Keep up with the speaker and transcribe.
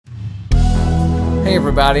Hey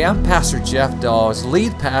everybody, I'm Pastor Jeff Dawes,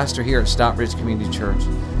 lead pastor here at Stockbridge Community Church.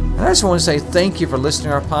 And I just want to say thank you for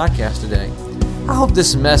listening to our podcast today. I hope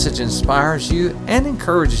this message inspires you and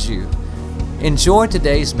encourages you. Enjoy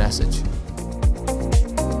today's message.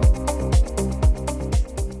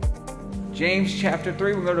 James chapter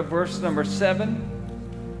 3, we'll go to verse number 7.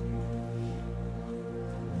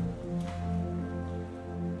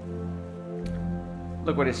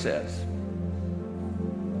 Look what it says.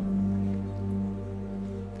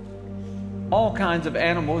 All kinds of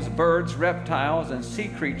animals, birds, reptiles, and sea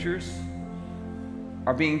creatures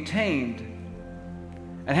are being tamed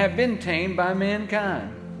and have been tamed by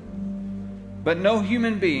mankind. But no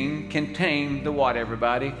human being can tame the what,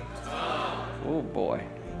 everybody? Oh boy.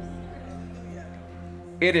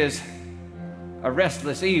 It is a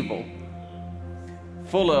restless evil,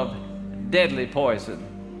 full of deadly poison.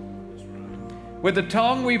 With the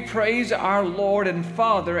tongue we praise our Lord and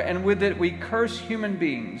Father, and with it we curse human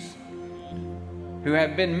beings who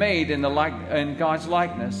have been made in God's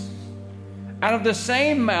likeness. Out of the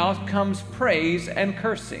same mouth comes praise and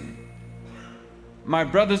cursing. My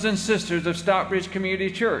brothers and sisters of Stockbridge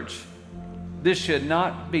Community Church, this should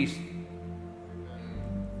not be.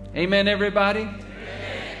 Amen, everybody?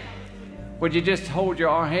 Amen. Would you just hold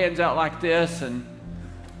your hands out like this, and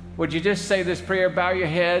would you just say this prayer, bow your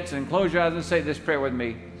heads and close your eyes and say this prayer with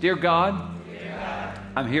me. Dear God,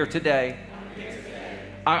 I'm here today.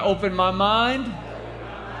 I open my mind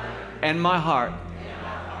and my heart.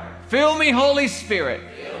 Fill me, Holy Spirit.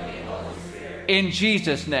 In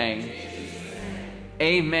Jesus' name.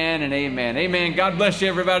 Amen and amen. Amen. God bless you,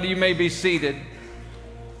 everybody. You may be seated.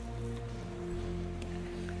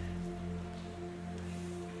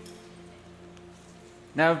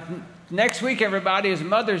 Now, next week, everybody, is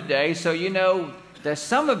Mother's Day, so you know that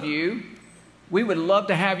some of you, we would love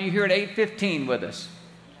to have you here at 8:15 with us.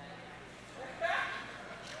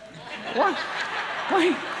 What?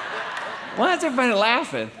 Wait. Why is everybody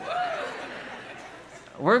laughing?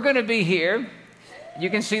 We're going to be here. You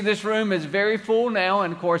can see this room is very full now,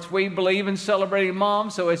 and of course we believe in celebrating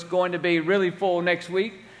moms, so it's going to be really full next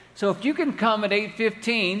week. So if you can come at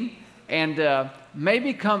 8:15 and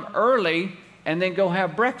maybe come early and then go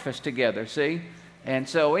have breakfast together, see? And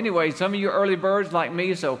so anyway, some of you early birds like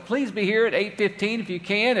me, so please be here at 8:15 if you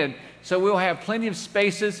can, and so we'll have plenty of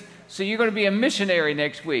spaces. So you're going to be a missionary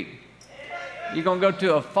next week. You're going to go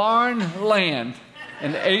to a foreign land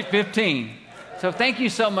in 8:15. So thank you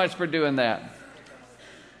so much for doing that.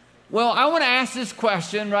 Well, I want to ask this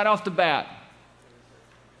question right off the bat.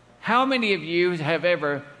 How many of you have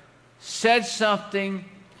ever said something,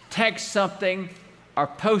 text something, or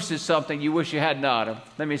posted something you wish you had not have?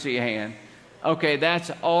 Let me see your hand. Okay,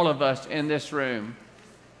 that's all of us in this room.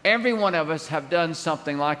 Every one of us have done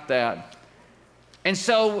something like that. And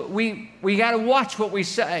so we got to watch what we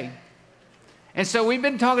say. And so we've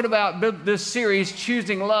been talking about this series,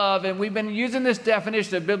 Choosing Love, and we've been using this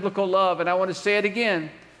definition of biblical love, and I want to say it again,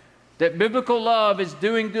 that biblical love is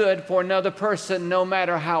doing good for another person no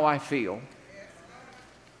matter how I feel.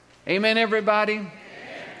 Amen, everybody? Amen.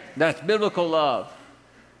 That's biblical love.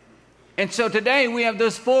 And so today we have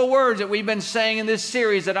those 4 words that we've been saying in this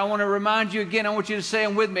series that I want to remind you again. I want you to say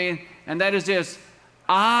them with me, and that is this: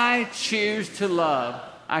 I choose to love.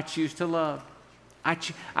 I choose to love.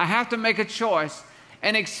 I have to make a choice,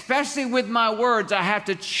 and especially with my words, I have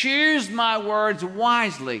to choose my words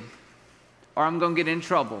wisely, or I'm going to get in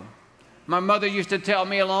trouble. My mother used to tell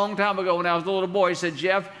me a long time ago when I was a little boy, she said,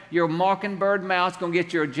 Jeff, your mockingbird mouth's going to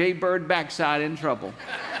get your jaybird backside in trouble.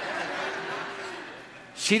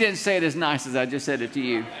 She didn't say it as nice as I just said it to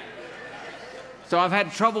you. So I've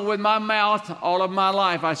had trouble with my mouth all of my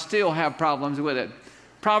life. I still have problems with it.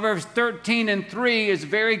 Proverbs 13:3 is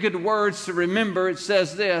very good words to remember. It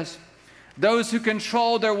says this: those who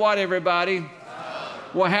control their what, everybody?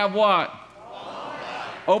 Will have what?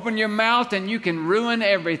 Open your mouth and you can ruin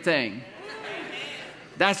everything.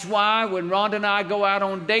 That's why when Rhonda and I go out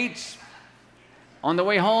on dates, on the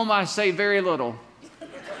way home I say very little.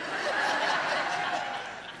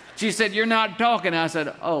 She said, you're not talking. I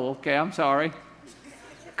said, oh, okay, I'm sorry.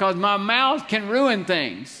 Because my mouth can ruin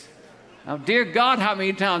things. Now, dear God, how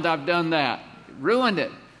many times I've done that. Ruined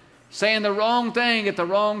it. Saying the wrong thing at the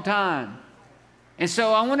wrong time. And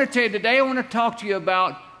so I want to tell you today, I want to talk to you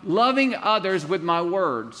about loving others with my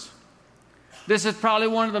words. This is probably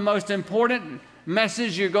one of the most important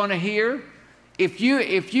messages you're going to hear. If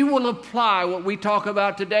you will apply what we talk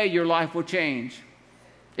about today, your life will change.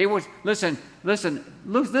 Listen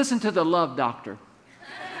to the love doctor.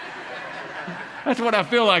 That's what I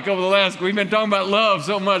feel like over the last, we've been talking about love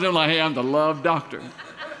so much. I'm like, hey, I'm the love doctor.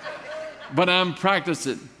 But I'm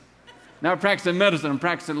practicing. Now I'm practicing medicine, I'm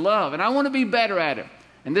practicing love, and I want to be better at it.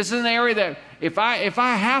 And this is an area that if I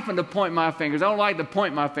happen to point my fingers, I don't like to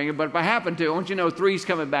point my finger, but if I happen to, I want you to know 3's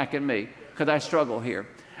coming back at me because I struggle here.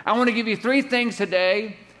 I want to give you 3 things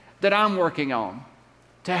today that I'm working on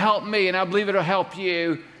to help me, and I believe it'll help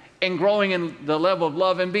you in growing in the level of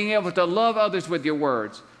love and being able to love others with your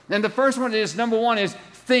words. And the first one is, number 1 is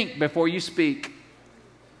think before you speak.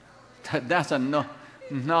 That's a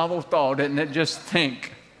novel thought, isn't it? Just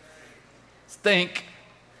think. Think.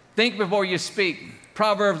 Think before you speak.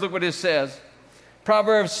 Proverbs, look what it says.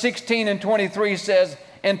 Proverbs 16:23 says,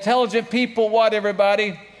 intelligent people, what,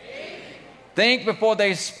 everybody? Think before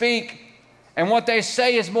they speak. And what they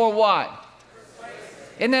say is more what?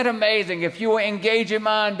 Persuasive. Isn't that amazing? If you engage your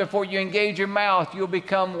mind before you engage your mouth, you'll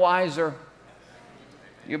become wiser.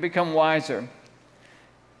 You'll become wiser.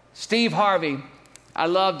 Steve Harvey, I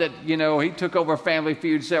love that, he took over Family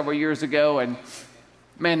Feud several years ago, and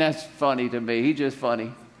man, that's funny to me. He's just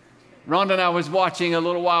funny. Rhonda and I was watching a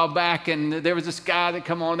little while back, and there was this guy that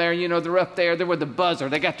come on there, they're up there, they're with the buzzer.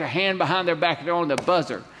 They got their hand behind their back, they're on the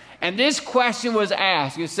buzzer. And this question was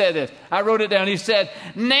asked. He said this. I wrote it down. He said,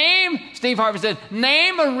 Steve Harvey said,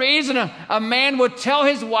 name a reason a man would tell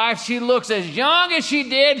his wife she looks as young as she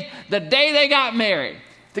did the day they got married.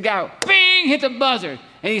 The guy, bing, hit the buzzer.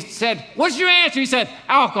 And he said, what's your answer? He said,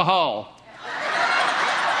 alcohol.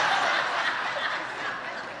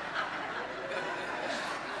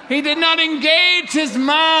 He did not engage his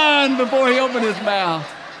mind before he opened his mouth.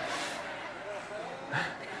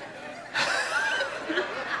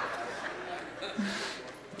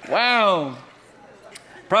 Wow.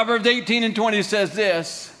 Proverbs 18:20 says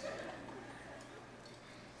this.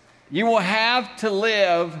 You will have to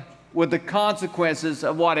live with the consequences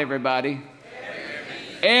of what, everybody?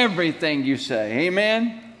 Everything you say.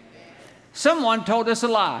 Amen? Someone told us a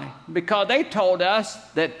lie because they told us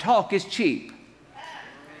that talk is cheap.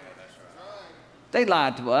 They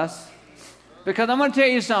lied to us. Because I'm going to tell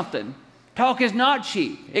you something. Talk is not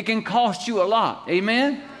cheap. It can cost you a lot.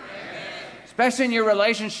 Amen? Especially in your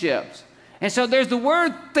relationships. And so there's the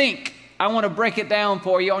word think. I want to break it down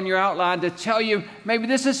for you on your outline to tell you maybe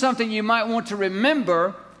this is something you might want to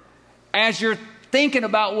remember as you're thinking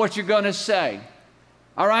about what you're going to say.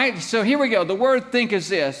 All right? So here we go. The word think is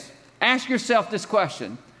this. Ask yourself this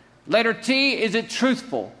question. Letter T, is it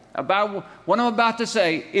truthful? About what I'm about to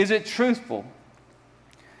say, is it truthful?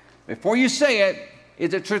 Before you say it,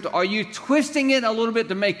 is it truthful? Are you twisting it a little bit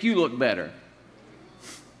to make you look better?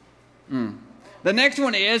 The next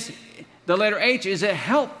one is, the letter H, is it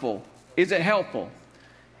helpful? Is it helpful?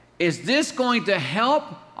 Is this going to help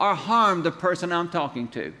or harm the person I'm talking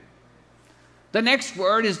to? The next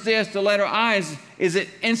word is this, the letter I, is it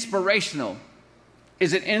inspirational?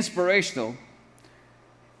 Is it inspirational?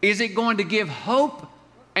 Is it going to give hope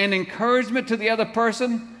and encouragement to the other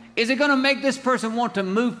person? Is it going to make this person want to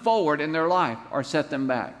move forward in their life or set them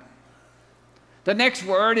back? The next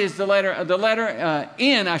word is the letter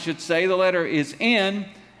N, I should say. The letter is N.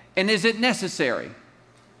 And is it necessary?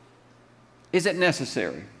 Is it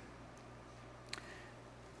necessary?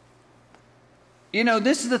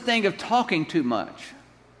 This is the thing of talking too much.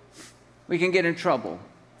 We can get in trouble.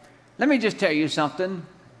 Let me just tell you something.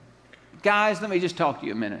 Guys, let me just talk to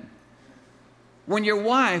you a minute. When your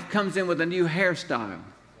wife comes in with a new hairstyle,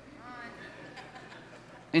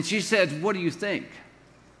 and she says, what do you think?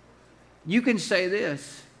 You can say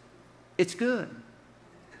this, it's good.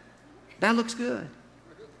 That looks good.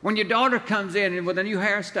 When your daughter comes in with a new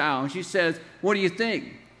hairstyle and she says, what do you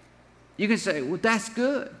think? You can say, well, that's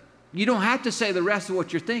good. You don't have to say the rest of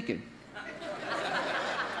what you're thinking.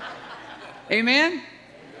 Amen?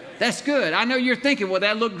 That's good. I know you're thinking, well,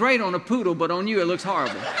 that looked great on a poodle, but on you it looks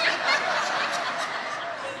horrible.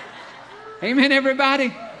 Amen,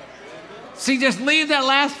 everybody? See, just leave that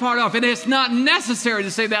last part off. And it's not necessary to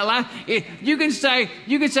say that last. You can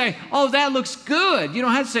say, oh, that looks good. You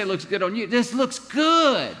don't have to say it looks good on you. This looks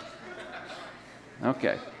good.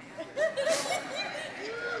 Okay.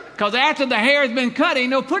 Because after the hair has been cut, ain't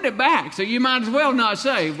no putting it back. So you might as well not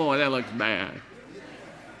say, boy, that looks bad.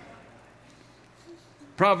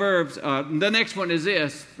 Proverbs, the next one is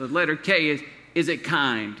this. The letter K is it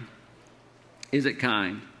kind? Is it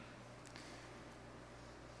kind?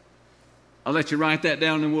 I'll let you write that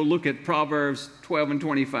down and we'll look at Proverbs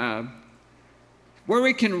 12:25. Where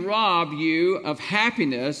it can rob you of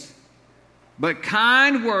happiness, but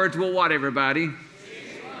kind words will what, everybody?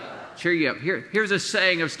 Cheer you up. Here's a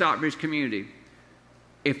saying of Stockbridge Community.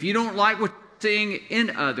 If you don't like what you're seeing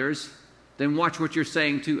in others, then watch what you're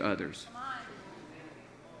saying to others.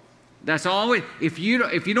 That's always, if you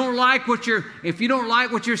don't like what you're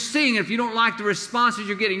seeing, if you don't like the responses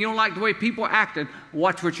you're getting, you don't like the way people are acting,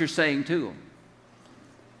 watch what you're saying to them.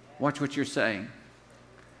 Watch what you're saying.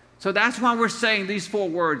 So that's why we're saying these 4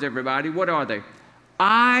 words, everybody. What are they?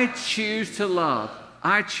 I choose to love.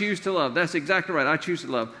 I choose to love. That's exactly right. I choose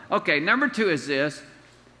to love. Okay, number 2 is this,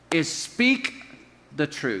 is speak the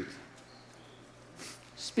truth.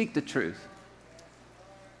 Speak the truth.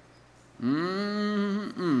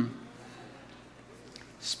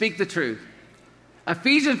 Speak the truth.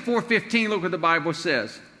 Ephesians 4:15, look what the Bible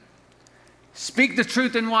says. Speak the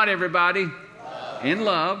truth in what, everybody? Love. In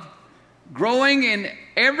love. Growing in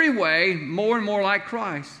every way more and more like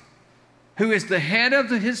Christ, who is the head of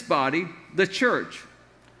his body, the church.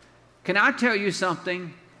 Can I tell you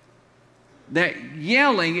something? That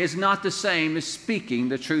yelling is not the same as speaking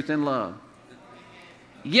the truth in love.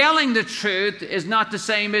 Yelling the truth is not the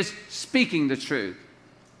same as speaking the truth.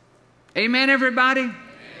 Amen, everybody? Amen.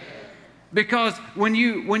 Because when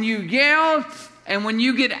you yell and when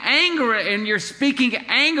you get angry and you're speaking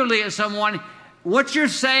angrily at someone, what you're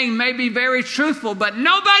saying may be very truthful, but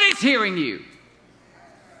nobody's hearing you.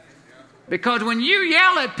 Because when you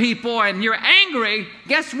yell at people and you're angry,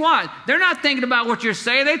 guess what? They're not thinking about what you're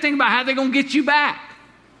saying. They're thinking about how they're going to get you back.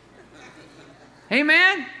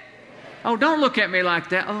 Amen? Oh, don't look at me like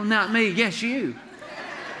that. Oh, not me. Yes, you.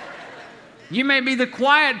 You may be the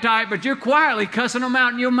quiet type, but you're quietly cussing them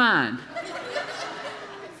out in your mind.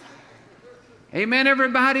 Amen,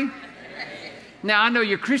 everybody? Now, I know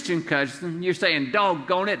you're Christian cussing. You're saying,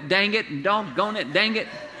 doggone it, dang it, and doggone it, dang it.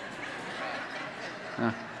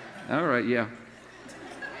 All right, yeah.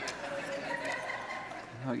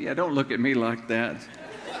 Oh, yeah, don't look at me like that.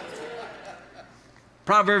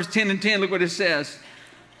 Proverbs 10:10, look what it says.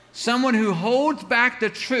 Someone who holds back the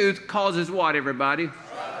truth causes what, everybody?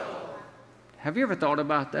 Trouble. Have you ever thought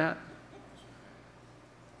about that?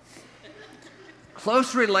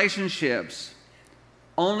 Close relationships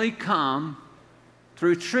only come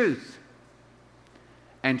through truth.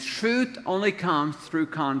 And truth only comes through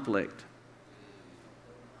conflict.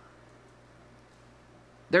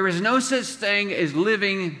 There is no such thing as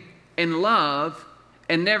living in love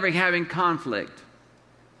and never having conflict.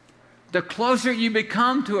 The closer you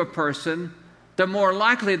become to a person, the more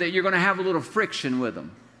likely that you're going to have a little friction with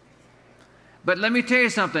them. But let me tell you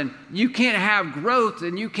something. You can't have growth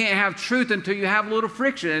and you can't have truth until you have a little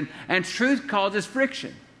friction. And truth causes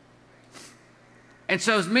friction. And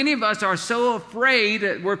so as many of us are so afraid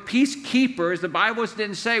that we're peacekeepers. The Bible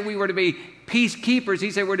didn't say we were to be peacekeepers.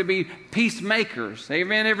 He said we're to be peacemakers.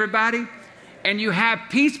 Amen, everybody? And you have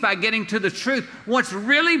peace by getting to the truth. What's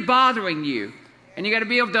really bothering you? And you got to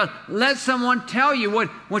be able to let someone tell you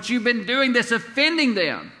what you've been doing that's offending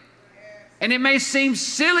them. And it may seem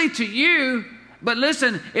silly to you, but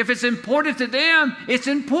listen, if it's important to them, it's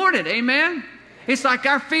important. Amen? It's like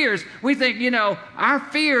our fears. We think, our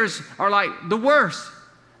fears are like the worst.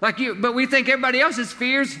 But we think everybody else's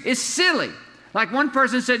fears is silly. Like one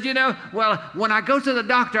person said, well, when I go to the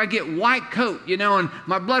doctor, I get white coat, and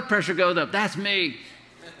my blood pressure goes up. That's me.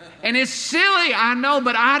 And it's silly, I know,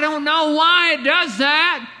 but I don't know why it does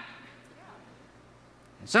that.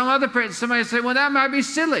 Somebody said, well, that might be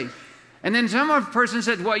silly. And then some other person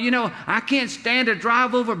said, well, I can't stand to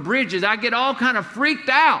drive over bridges. I get all kind of freaked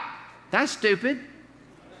out. That's stupid.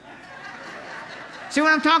 See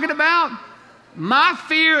what I'm talking about? My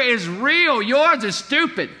fear is real. Yours is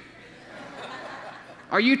stupid.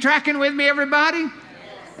 Are you tracking with me, everybody?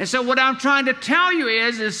 And so what I'm trying to tell you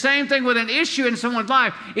is the same thing with an issue in someone's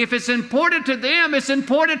life. If it's important to them, it's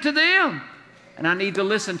important to them. And I need to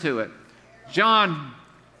listen to it. John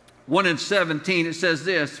 1:17, it says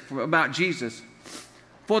this about Jesus.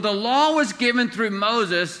 For the law was given through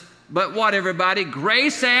Moses, but what, everybody?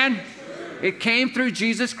 Grace and it came through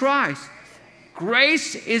Jesus Christ.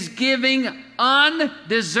 Grace is giving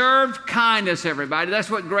undeserved kindness, everybody. That's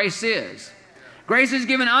what grace is. Grace is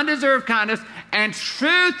giving undeserved kindness, and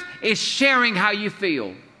truth is sharing how you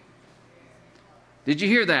feel. Did you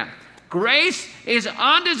hear that? Grace is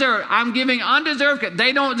undeserved. I'm giving undeserved.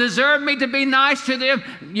 They don't deserve me to be nice to them.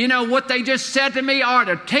 What they just said to me are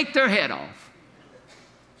to take their head off.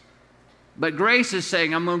 But grace is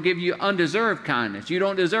saying, I'm going to give you undeserved kindness. You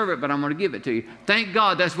don't deserve it, but I'm going to give it to you. Thank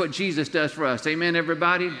God that's what Jesus does for us. Amen,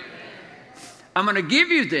 everybody? Amen. I'm going to give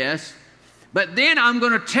you this, but then I'm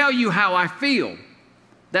going to tell you how I feel.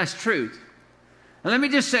 That's truth. And let me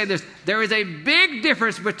just say this. There is a big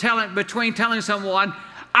difference between telling someone,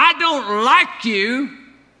 I don't like you,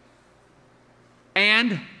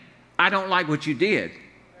 and I don't like what you did.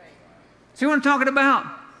 See what I'm talking about?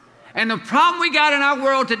 And the problem we got in our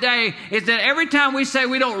world today is that every time we say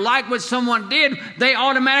we don't like what someone did, they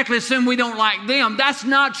automatically assume we don't like them. That's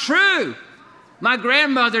not true. My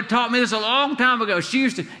grandmother taught me this a long time ago. She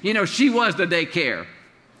used to, she was the daycare.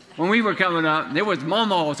 When we were coming up, it was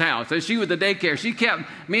Mama's house. So she was the daycare. She kept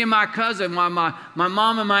me and my cousin, my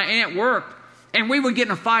mom and my aunt worked. And we would get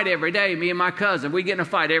in a fight every day, me and my cousin. We'd get in a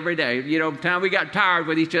fight every day. By the time we got tired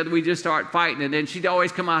with each other, we'd just start fighting. And then she'd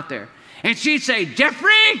always come out there. And she'd say,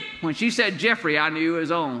 Jeffrey! When she said Jeffrey, I knew it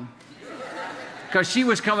was on. Because she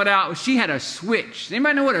was coming out, she had a switch.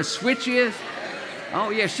 Anybody know what a switch is?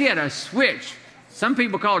 Oh, yeah, she had a switch. Some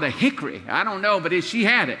people call it a hickory. I don't know, but she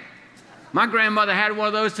had it. My grandmother had one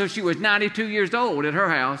of those till she was 92 years old at her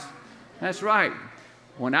house. That's right.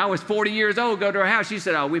 When I was 40 years old, go to her house, she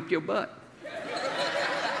said, I'll whip your butt.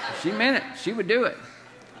 She meant it. She would do it.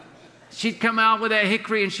 She'd come out with that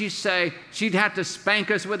hickory and she'd have to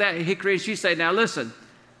spank us with that hickory. And she'd say, now listen,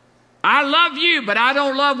 I love you, but I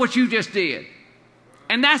don't love what you just did.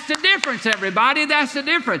 And that's the difference, everybody. That's the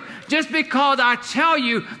difference. Just because I tell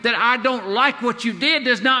you that I don't like what you did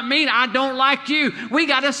does not mean I don't like you. We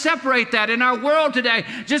got to separate that in our world today.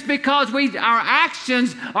 Just because our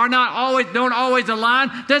actions don't always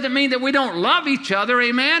align doesn't mean that we don't love each other.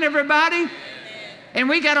 Amen, everybody? And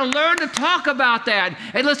we got to learn to talk about that.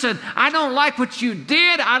 And listen, I don't like what you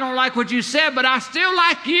did. I don't like what you said, but I still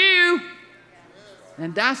like you.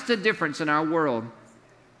 And that's the difference in our world.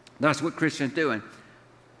 That's what Christians are doing.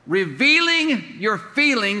 Revealing your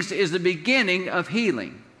feelings is the beginning of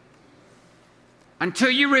healing. Until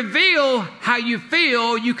you reveal how you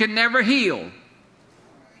feel, you can never heal.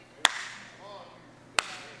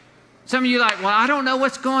 Some of you are like, well, I don't know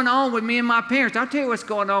what's going on with me and my parents. I'll tell you what's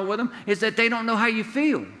going on with them is that they don't know how you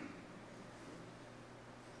feel.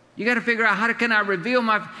 You got to figure out how can I reveal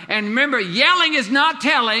and remember, yelling is not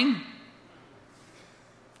telling.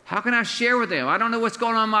 How can I share with them? I don't know what's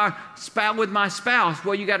going on with my spouse.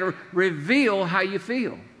 Well, you got to reveal how you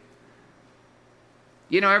feel.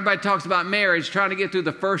 Everybody talks about marriage, trying to get through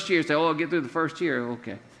the first year. Say, I'll get through the first year.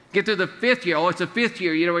 Okay. Get through the fifth year. Oh, it's the fifth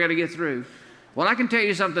year. We got to get through. Well, I can tell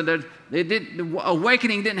you something. The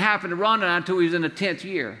awakening didn't happen to Ron and I until we was in the 10th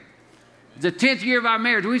year. The 10th year of our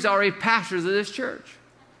marriage, we was already pastors of this church.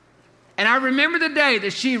 And I remember the day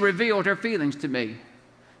that she revealed her feelings to me.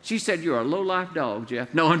 She said, you're a low-life dog,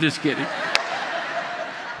 Jeff. No, I'm just kidding.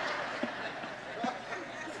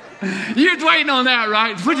 You was waiting on that,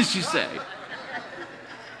 right? What did she say?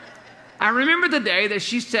 I remember the day that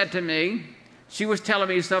she said to me, she was telling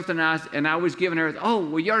me something, and I was giving her, oh,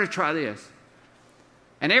 well, you ought to try this.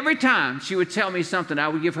 And every time she would tell me something, I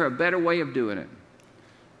would give her a better way of doing it.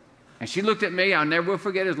 And she looked at me. I'll never will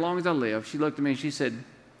forget as long as I live. She looked at me and she said,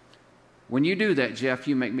 when you do that, Jeff,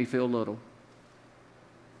 you make me feel little.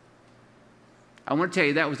 I want to tell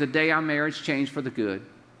you, that was the day our marriage changed for the good.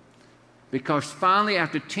 Because finally,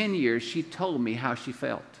 after 10 years, she told me how she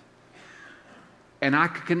felt. And I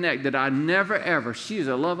could connect that I never, ever, she's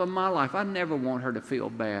the love of my life. I never want her to feel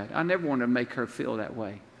bad. I never want to make her feel that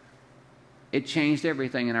way. It changed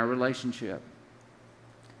everything in our relationship.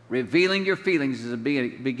 Revealing your feelings is the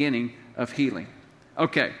beginning of healing.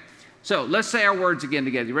 Okay, so let's say our words again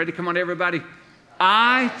together. You ready? Come on, everybody.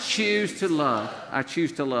 I choose to love. I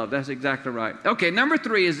choose to love. That's exactly right. Okay, number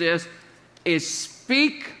 3 is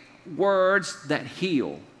speak words that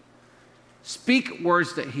heal. Speak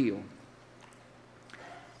words that heal.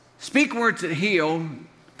 Speak words that heal.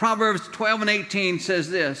 Proverbs 12:18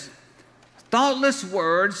 says this. Thoughtless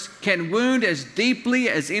words can wound as deeply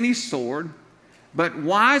as any sword, but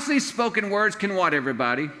wisely spoken words can what,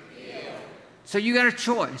 everybody? Heal. So you got a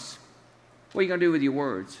choice. What are you going to do with your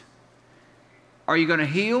words? Are you going to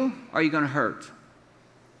heal or are you going to hurt?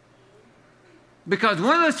 Because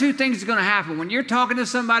one of those two things is going to happen. When you're talking to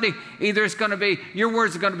somebody, either it's going to be, your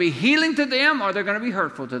words are going to be healing to them or they're going to be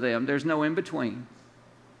hurtful to them. There's no in between.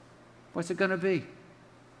 What's it going to be?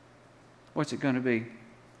 What's it going to be?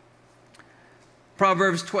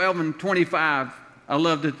 Proverbs 12:25. I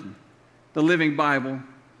love the Living Bible.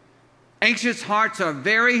 Anxious hearts are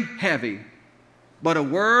very heavy, but a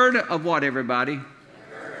word of what, everybody?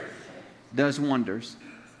 Does wonders.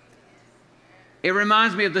 It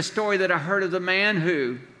reminds me of the story that I heard of the man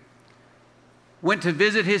who went to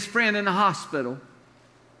visit his friend in the hospital.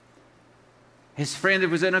 His friend that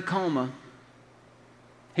was in a coma.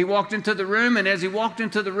 He walked into the room, and as he walked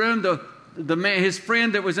into the room, the man, his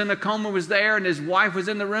friend that was in the coma was there, and his wife was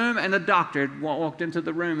in the room, and the doctor walked into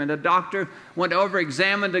the room. And the doctor went over,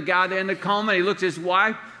 examined the guy there in the coma, and he looked at his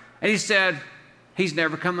wife, and he said, he's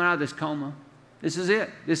never coming out of this coma. This is it.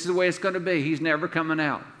 This is the way it's going to be. He's never coming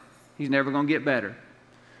out. He's never going to get better.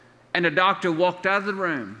 And the doctor walked out of the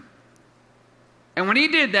room, And when he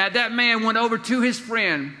did that, that man went over to his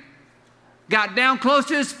friend, got down close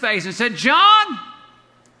to his face and said, John,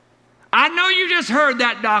 I know you just heard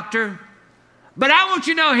that doctor, but I want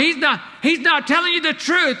you to know he's not telling you the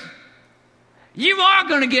truth. You are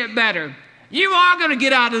going to get better. You are going to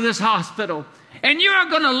get out of this hospital. And you are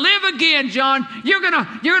going to live again, John. You're going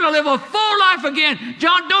to live a full life again.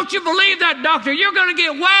 John, don't you believe that, doctor? You're going to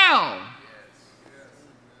get well.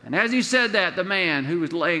 And as he said that, the man who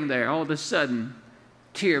was laying there, all of a sudden,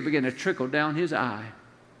 tear began to trickle down his eye.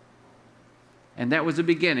 And that was the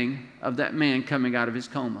beginning of that man coming out of his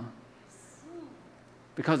coma.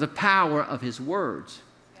 Because the power of his words,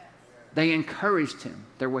 they encouraged him.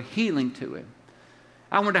 There were healing to him.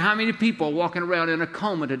 I wonder how many people are walking around in a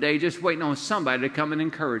coma today just waiting on somebody to come and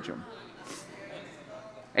encourage them.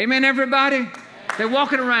 Amen, everybody? They're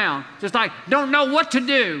walking around just like don't know what to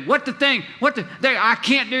do, what to think, I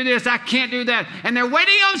can't do this, I can't do that. And they're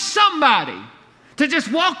waiting on somebody to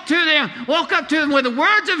just walk up to them with the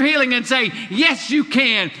words of healing and say, yes, you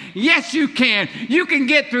can. Yes, you can. You can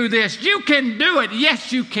get through this. You can do it.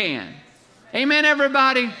 Yes, you can. Amen,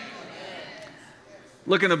 everybody?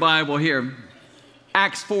 Look in the Bible here.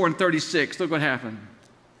 Acts 4:36. Look what happened.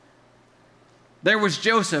 There was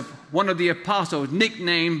Joseph, one of the apostles,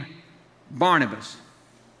 nicknamed Barnabas,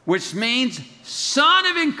 which means son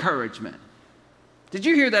of encouragement. Did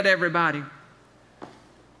you hear that, everybody?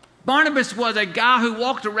 Barnabas was a guy who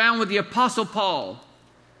walked around with the Apostle Paul.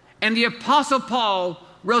 And the Apostle Paul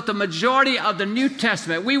wrote the majority of the New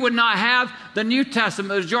Testament. We would not have the New Testament,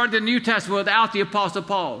 the majority of the New Testament, without the Apostle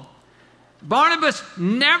Paul. Barnabas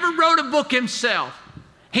never wrote a book himself.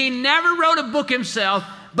 He never wrote a book himself,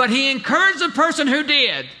 but he encouraged the person who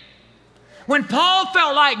did. When Paul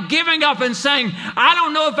felt like giving up and saying, I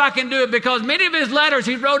don't know if I can do it, because many of his letters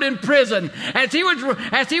he wrote in prison. As he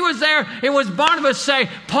was there, it was Barnabas say,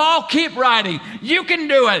 Paul, keep writing. You can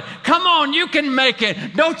do it. Come on, you can make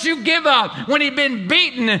it. Don't you give up. When he'd been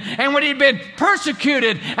beaten and when he'd been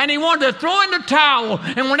persecuted and he wanted to throw in the towel,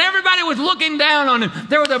 and when everybody was looking down on him,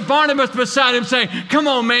 there was a Barnabas beside him saying, come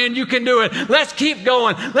on, man, you can do it. Let's keep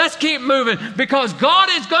going. Let's keep moving, because God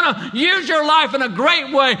is going to use your life in a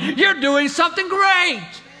great way. You're doing something great.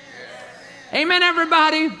 Amen,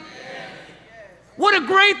 everybody? What a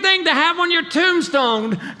great thing to have on your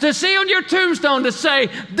tombstone, to see on your tombstone to say,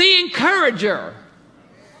 the encourager.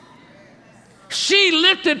 She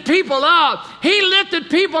lifted people up. He lifted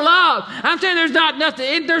people up. I'm saying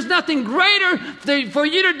there's nothing greater for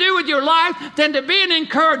you to do with your life than to be an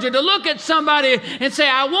encourager, to look at somebody and say,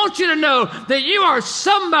 I want you to know that you are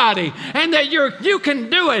somebody and that you can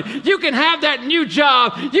do it. You can have that new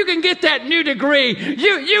job. You can get that new degree.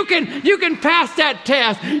 You can pass that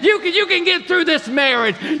test. You can get through this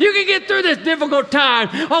marriage. You can get through this difficult time.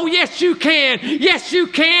 Oh, yes, you can. Yes, you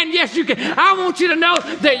can. Yes, you can. I want you to know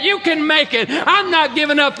that you can make it. I'm not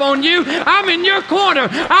giving up on you. I'm in your corner.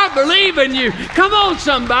 I believe in you. Come on,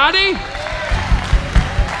 somebody.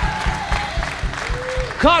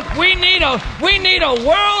 God, we need a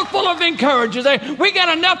world full of encouragers. We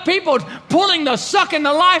got enough people sucking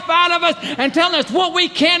the life out of us and telling us what we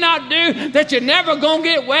cannot do, that you're never going to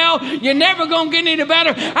get well, you're never going to get any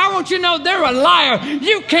better. I want you to know they're a liar.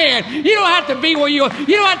 You can. You don't have to be where you are.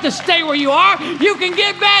 You don't have to stay where you are. You can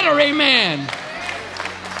get better. Amen.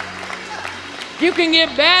 You can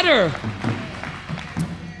get better.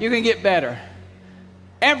 You can get better.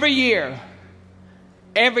 Every year,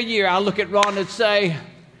 I look at Ron and say,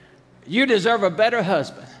 you deserve a better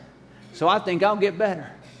husband. So I think I'll get better.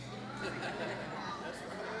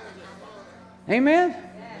 Amen?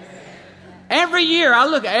 Every year,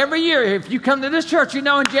 if you come to this church, you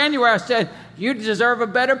know in January I said, you deserve a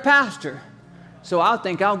better pastor. So I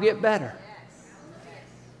think I'll get better.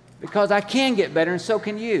 Because I can get better and so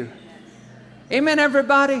can you. Amen,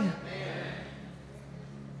 everybody? Amen.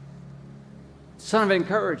 Son of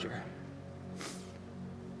encourager.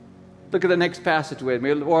 Look at the next passage with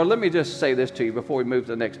me. Or let me just say this to you before we move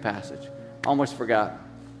to the next passage. Almost forgot.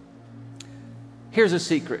 Here's a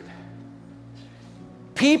secret.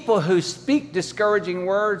 People who speak discouraging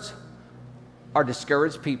words are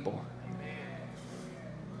discouraged people.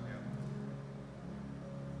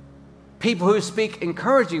 People who speak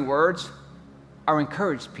encouraging words are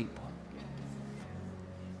encouraged people.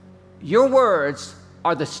 Your words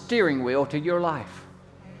are the steering wheel to your life.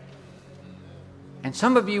 And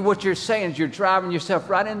some of you, what you're saying is you're driving yourself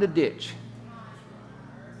right in the ditch.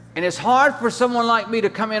 And it's hard for someone like me to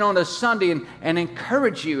come in on a Sunday and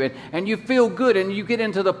encourage you, and you feel good, and you get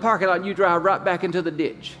into the parking lot and you drive right back into the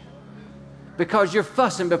ditch. Because you're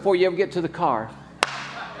fussing before you ever get to the car.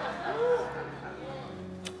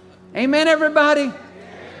 Amen, everybody?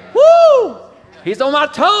 Woo! He's on my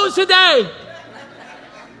toes today.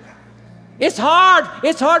 It's hard.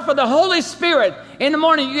 It's hard for the Holy Spirit. In the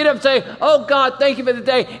morning, you get up and say, oh, God, thank you for the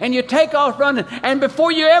day. And you take off running. And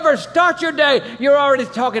before you ever start your day, you're already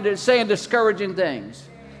saying discouraging things.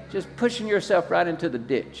 Just pushing yourself right into the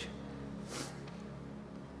ditch.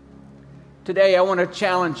 Today, I want to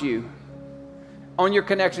challenge you. On your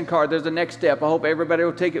connection card, there's the next step. I hope everybody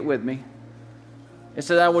will take it with me. It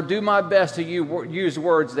says, I will do my best to use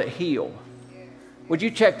words that heal. Would you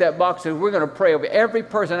check that box? And we're going to pray over every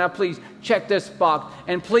person. Now, please check this box.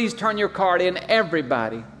 And please turn your card in,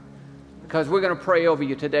 everybody. Because we're going to pray over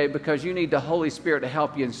you today because you need the Holy Spirit to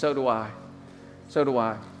help you, and so do I. So do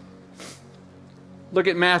I. Look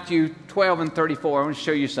at Matthew 12 and 34. I want to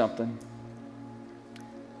show you something.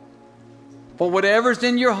 For whatever's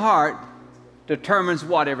in your heart determines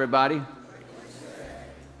what, everybody?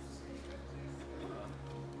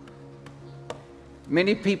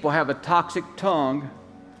 Many people have a toxic tongue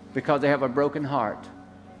because they have a broken heart.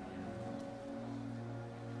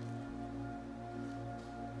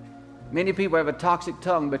 Many people have a toxic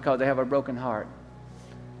tongue because they have a broken heart.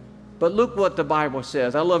 But look what the Bible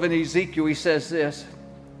says. I love in Ezekiel, he says this.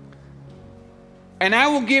 And I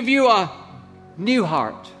will give you a new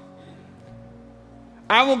heart.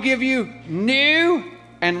 I will give you new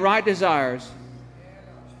and right desires.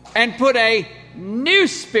 And put a new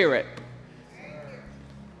spirit.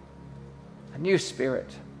 A new spirit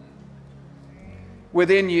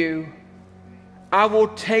within you. I will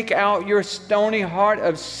take out your stony heart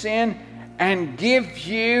of sin and give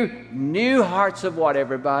you new hearts of what,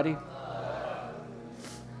 everybody?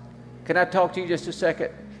 Can I talk to you just a second?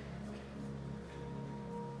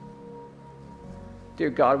 Dear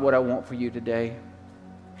God, what I want for you today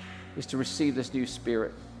is to receive this new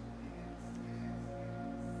spirit.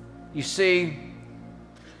 You see,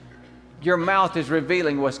 your mouth is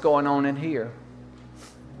revealing what's going on in here.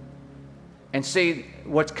 And see,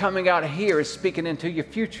 what's coming out here is speaking into your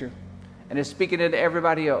future. And it's speaking into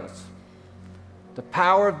everybody else. The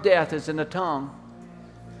power of death is in the tongue.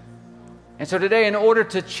 And so today, in order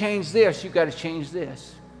to change this, you've got to change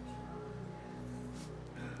this.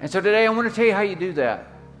 And so today, I want to tell you how you do that.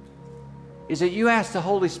 Is that you ask the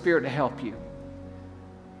Holy Spirit to help you.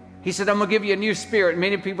 He said, I'm going to give you a new spirit.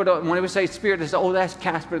 Many people don't, when we say spirit, they say, oh, that's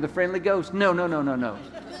Casper, the friendly ghost. No, no, no, no, no.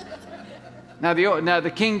 Now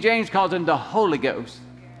the King James calls him the Holy Ghost.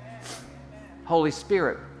 Holy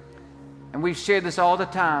Spirit. And we've shared this all the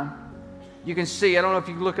time. You can see, I don't know if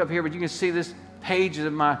you can look up here, but you can see this pages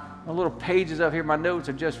of my little pages up here. My notes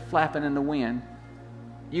are just flapping in the wind.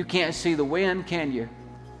 You can't see the wind, can you?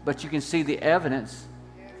 But you can see the evidence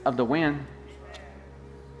of the wind.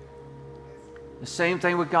 The same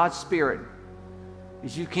thing with God's Spirit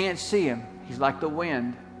is you can't see Him. He's like the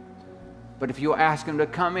wind. But if you ask Him to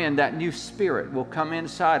come in, that new spirit will come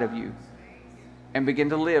inside of you and begin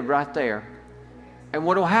to live right there. And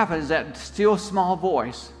what will happen is that still small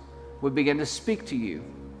voice will begin to speak to you.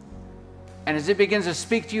 And as it begins to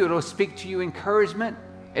speak to you, it'll speak to you encouragement,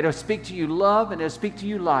 it'll speak to you love, and it'll speak to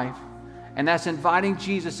you life. And that's inviting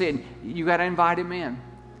Jesus in. You got to invite Him in.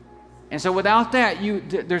 And so without that,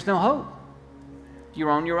 there's no hope. You're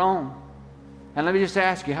on your own. And let me just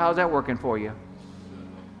ask you, how's that working for you?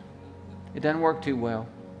 It doesn't work too well.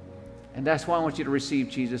 And that's why I want you to receive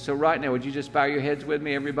Jesus. So right now, would you just bow your heads with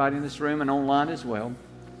me, everybody in this room and online as well?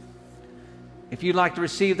 If you'd like to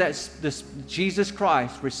receive this Jesus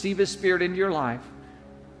Christ, receive His Spirit into your life,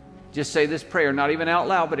 just say this prayer, not even out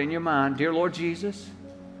loud, but in your mind. Dear Lord Jesus,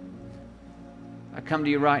 I come to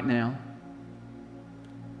you right now.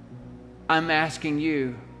 I'm asking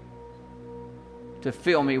you to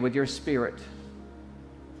fill me with your Spirit.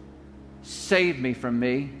 Save me from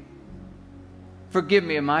me. Forgive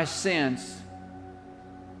me of my sins.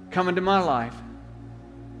 Come into my life.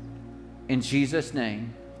 In Jesus'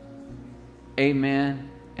 name,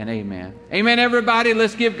 amen and amen. Amen, everybody.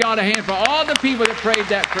 Let's give God a hand for all the people that prayed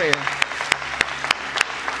that prayer.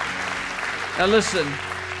 Now listen,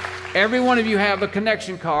 every one of you have a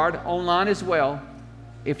connection card online as well.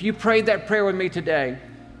 If you prayed that prayer with me today,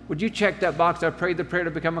 would you check that box? I prayed the prayer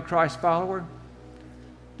to become a Christ follower.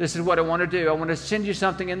 This is what I want to do. I want to send you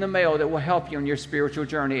something in the mail that will help you on your spiritual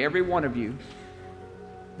journey, every one of you,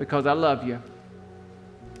 because I love you.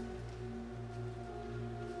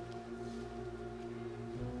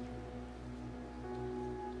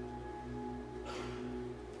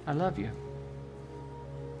 I love you.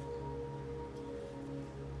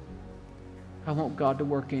 I want God to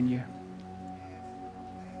work in you.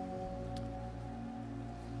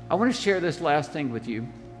 I want to share this last thing with you.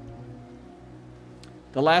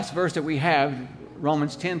 The last verse that we have,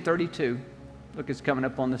 Romans 10:32. Look, it's coming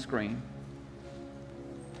up on the screen.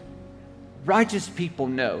 Righteous people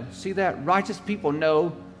know. See that? Righteous people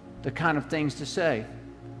know the kind of things to say.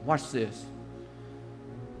 Watch this.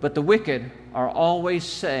 But the wicked are always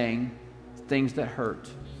saying things that hurt.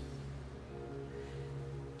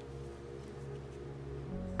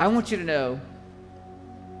 I want you to know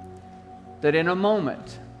that in a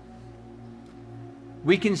moment,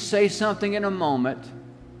 we can say something in a moment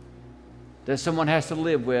that someone has to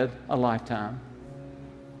live with a lifetime.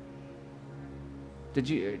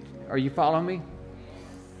 Are you following me?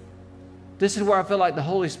 This is where I feel like the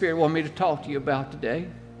Holy Spirit wanted me to talk to you about today.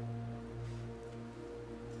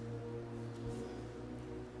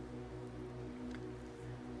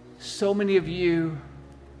 So many of you,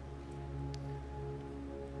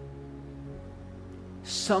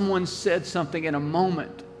 someone said something in a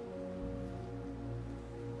moment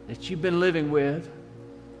that you've been living with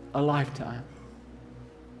a lifetime.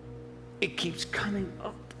 It keeps coming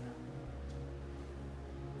up.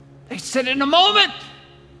 They said in a moment.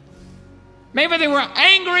 Maybe they were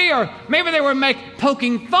angry, or maybe they were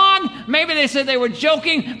poking fun. Maybe they said they were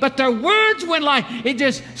joking, but their words went like, it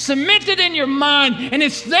just cemented in your mind, and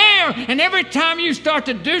it's there. And every time you start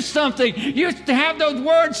to do something, you have those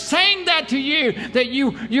words saying that to you, that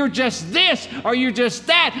you're just this, or you're just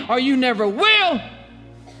that, or you never will.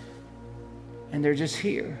 And they're just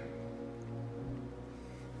here.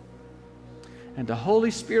 And the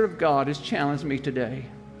Holy Spirit of God has challenged me today.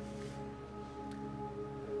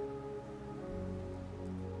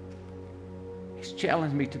 He's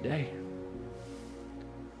challenged me today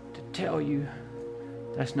to tell you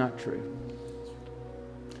that's not true.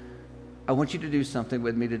 I want you to do something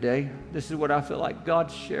with me today. This is what I feel like God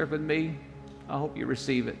shared with me. I hope you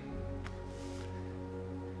receive it.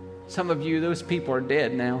 Some of you, those people are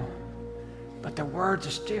dead now, but the words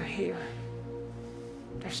are still here.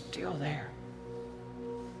 They're still there.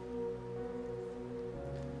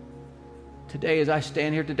 Today, as I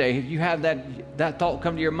stand here today, have you had that thought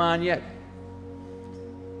come to your mind yet?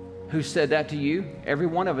 Who said that to you? Every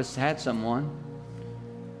one of us had someone.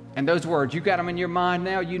 And those words, you got them in your mind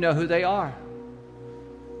now, you know who they are.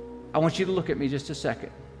 I want you to look at me just a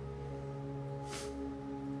second.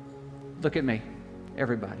 Look at me,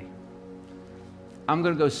 everybody. I'm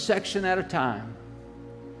going to go section at a time.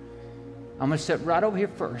 I'm going to sit right over here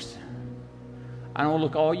first. I want to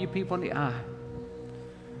look all you people in the eye.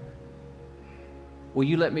 Will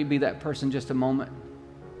you let me be that person just a moment?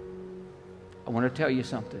 I want to tell you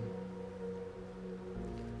something.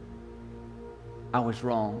 I was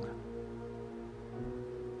wrong.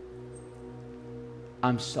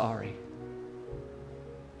 I'm sorry.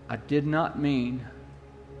 I did not mean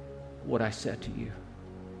what I said to you.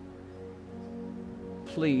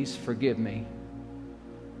 Please forgive me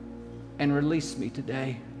and release me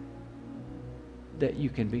today that you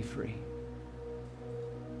can be free.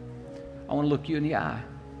 I want to look you in the eye.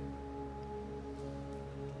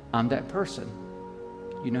 I'm that person.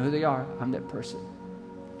 You know who they are. I'm that person.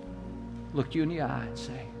 Look you in the eye and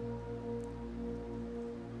say,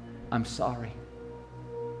 I'm sorry.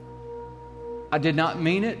 I did not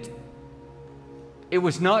mean it. It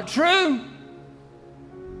was not true.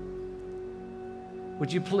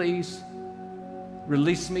 Would you please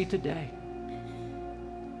release me today?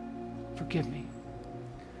 Forgive me.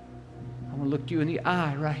 I want to look you in the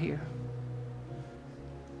eye right here.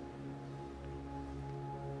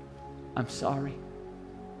 I'm sorry.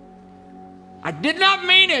 I did not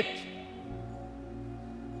mean it.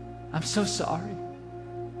 I'm so sorry.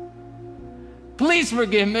 Please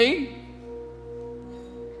forgive me.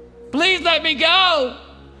 Please let me go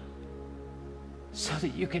so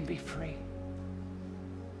that you can be free.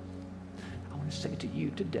 I want to say to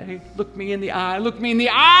you today, look me in the eye. Look me in the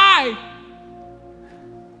eye.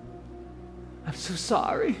 I'm so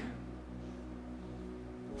sorry.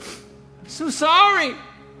 I'm so sorry.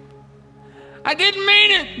 I didn't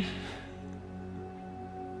mean it.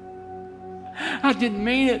 I didn't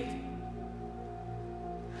mean it.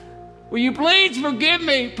 Will you please forgive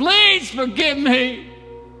me? Please forgive me.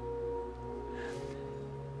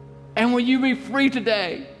 And will you be free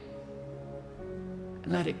today?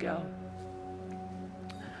 And let it go.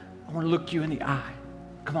 I want to look you in the eye.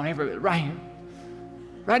 Come on, everybody, right here.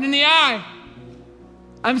 Right in the eye.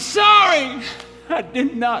 I'm sorry. I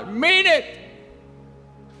did not mean it.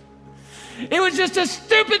 It was just a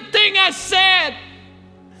stupid thing I said.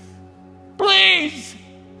 Please,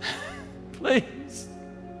 please,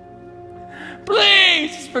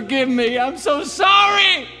 please forgive me. I'm so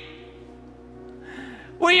sorry.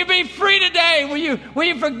 Will you be free today? Will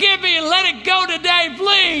you forgive me and let it go today,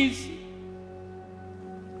 please?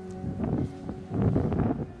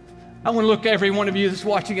 I want to look at every one of you that's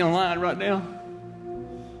watching online right now.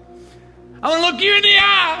 I want to look you in the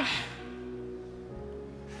eye.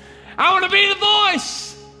 I want to be the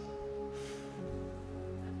voice.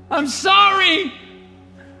 I'm sorry.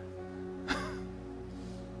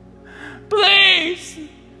 Please.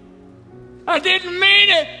 I didn't mean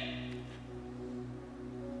it.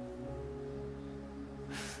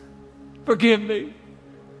 Forgive me.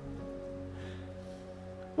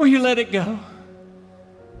 Will you let it go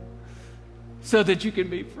so that you can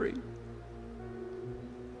be free?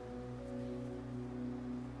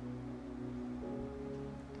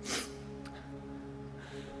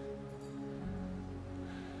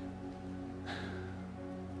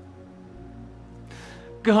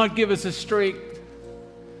 God, give us a strength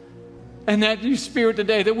and that new spirit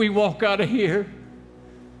today that we walk out of here.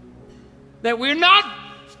 That we're not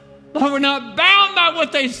bound by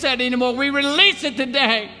what they said anymore. We release it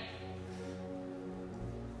today.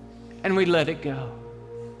 And we let it go.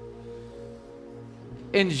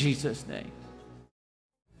 In Jesus' name.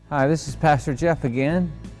 Hi, this is Pastor Jeff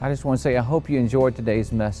again. I just want to say I hope you enjoyed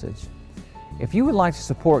today's message. If you would like to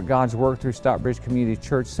support God's work through Stockbridge Community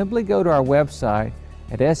Church, simply go to our website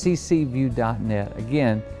at sccview.net.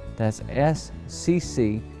 Again, that's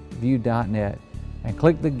sccview.net, and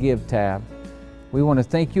click the Give tab. We want to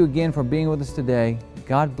thank you again for being with us today.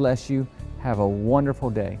 God bless you. Have a wonderful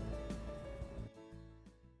day.